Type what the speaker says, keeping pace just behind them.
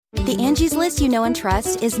The Angie's List you know and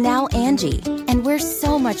trust is now Angie, and we're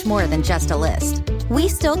so much more than just a list. We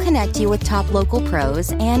still connect you with top local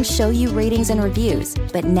pros and show you ratings and reviews,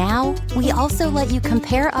 but now we also let you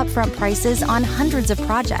compare upfront prices on hundreds of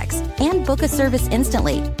projects and book a service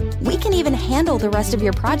instantly. We can even handle the rest of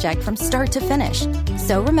your project from start to finish.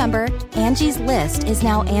 So remember, Angie's List is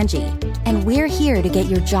now Angie, and we're here to get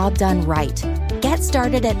your job done right. Get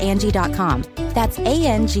started at Angie.com. That's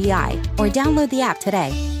ANGI, or download the app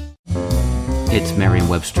today. It's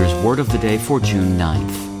Merriam-Webster's Word of the Day for June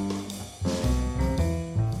 9th.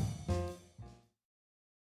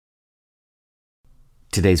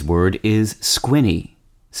 Today's word is squinny,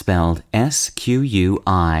 spelled S-Q-U-I-N-N-Y.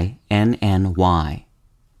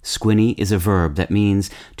 Squinny is a verb that means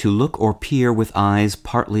to look or peer with eyes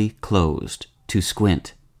partly closed, to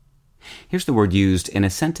squint. Here's the word used in a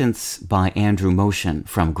sentence by Andrew Motion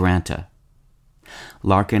from Granta.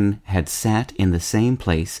 Larkin had sat in the same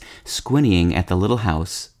place, squinnying at the little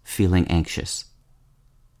house, feeling anxious.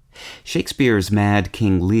 Shakespeare's mad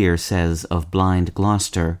King Lear says of blind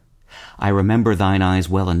Gloucester, "I remember thine eyes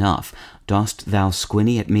well enough. Dost thou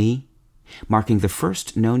squinny at me?" marking the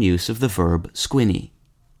first known use of the verb squinny.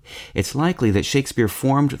 It's likely that Shakespeare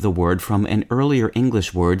formed the word from an earlier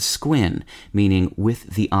English word squin, meaning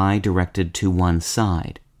with the eye directed to one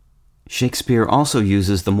side. Shakespeare also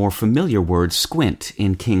uses the more familiar word squint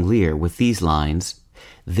in King Lear with these lines,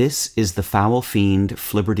 "This is the foul fiend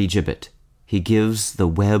Flibbertigibbet. He gives the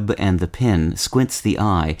web and the pin, squints the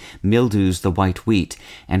eye, mildews the white wheat,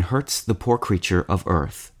 and hurts the poor creature of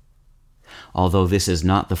earth." Although this is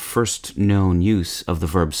not the first known use of the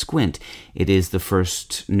verb squint, it is the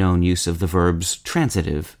first known use of the verb's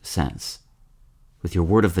transitive sense. With your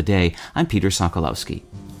Word of the Day, I'm Peter Sokolowski.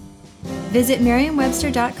 Visit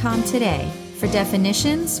Merriam-Webster.com today for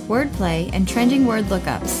definitions, wordplay, and trending word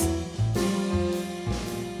lookups.